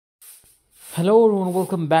Hello everyone,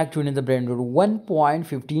 welcome back to another brand new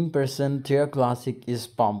 1.15% Terra Classic is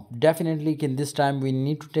pumped. Definitely in this time we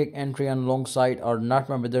need to take entry on long side or not,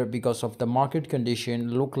 my brother, because of the market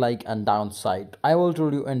condition look like a downside. I will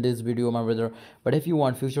tell you in this video, my brother, but if you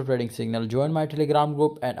want future trading signal, join my telegram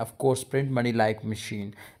group and of course print money like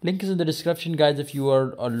machine. Link is in the description guys. If you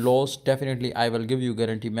are lost, definitely I will give you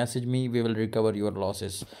guarantee, message me, we will recover your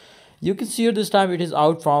losses. You can see here this time it is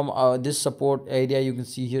out from this support area. You can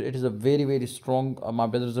see here it is a very strong my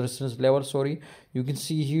brother's resistance level. Sorry, you can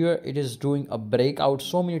see here it is doing a breakout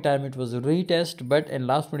so many times. It was a retest, but in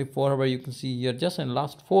last 24 hour you can see here just in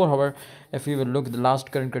last 4 hour, if we will look at the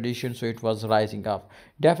last current condition, so it was rising up.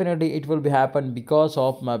 Definitely it will be happen because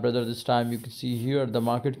of my brother. This time you can see here the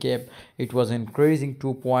market cap, it was increasing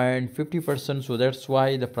 2.50%, so that's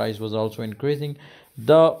why the price was also increasing.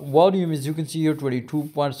 The volume is, you can see here,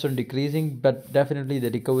 22% decreasing, but definitely the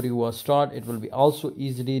recovery was start. It will be also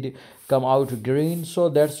easily come out green, so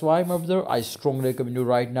that's why, my brother, I strongly recommend you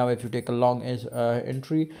right now, if you take a long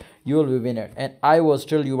entry, you will be winner. And I was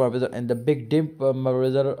tell you, my brother, in the big dip, my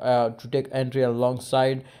brother, to take entry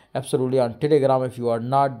alongside absolutely on telegram. If you are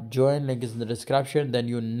not joined, link is in the description, then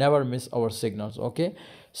you never miss our signals. Okay,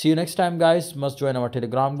 see you next time guys. Must join our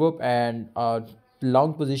telegram group and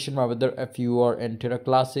long position, my brother, if you are in Terra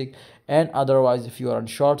Classic, and otherwise if you are on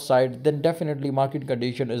short side, then definitely market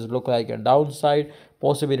condition is look like a downside.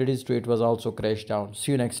 Possibilities to it was also crash down.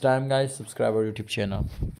 See you next time guys. Subscribe our YouTube channel.